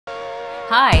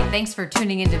Hi, thanks for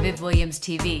tuning into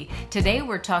VivWilliamsTV. Today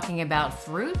we're talking about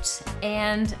fruits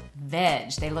and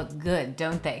veg. They look good,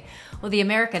 don't they? Well, the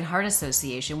American Heart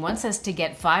Association wants us to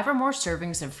get 5 or more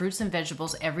servings of fruits and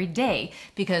vegetables every day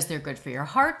because they're good for your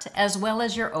heart as well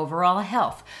as your overall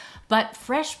health. But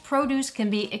fresh produce can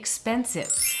be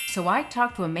expensive. So I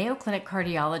talked to a Mayo Clinic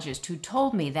cardiologist who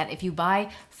told me that if you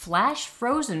buy flash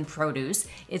frozen produce,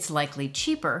 it's likely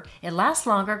cheaper, it lasts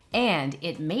longer, and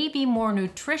it may be more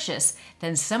nutritious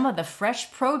than some of the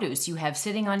fresh produce you have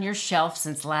sitting on your shelf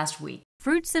since last week.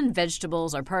 Fruits and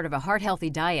vegetables are part of a heart-healthy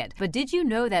diet, but did you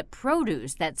know that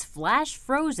produce that's flash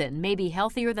frozen may be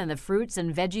healthier than the fruits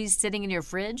and veggies sitting in your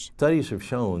fridge? Studies have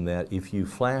shown that if you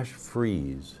flash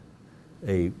freeze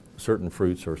certain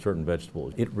fruits or certain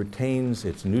vegetables, it retains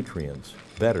its nutrients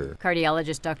better.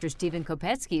 Cardiologist Dr. Stephen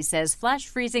Kopetsky says flash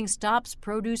freezing stops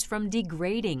produce from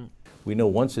degrading. We know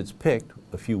once it's picked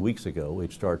a few weeks ago,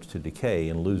 it starts to decay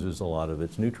and loses a lot of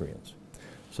its nutrients.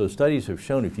 So studies have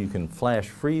shown if you can flash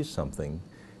freeze something,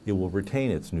 it will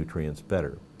retain its nutrients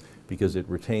better because it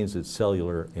retains its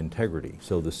cellular integrity,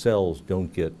 so the cells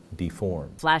don't get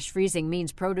deformed. Flash freezing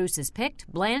means produce is picked,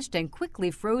 blanched, and quickly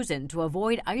frozen to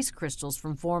avoid ice crystals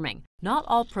from forming. Not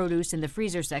all produce in the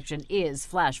freezer section is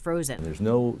flash frozen. There's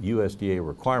no USDA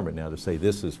requirement now to say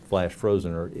this is flash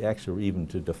frozen or actually even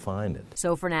to define it.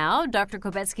 So for now, Dr.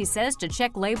 Kopetsky says to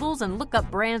check labels and look up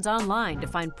brands online to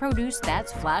find produce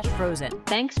that's flash frozen.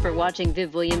 Thanks for watching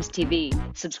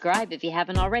VivWilliamsTV. Subscribe if you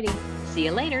haven't already. See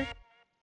you later.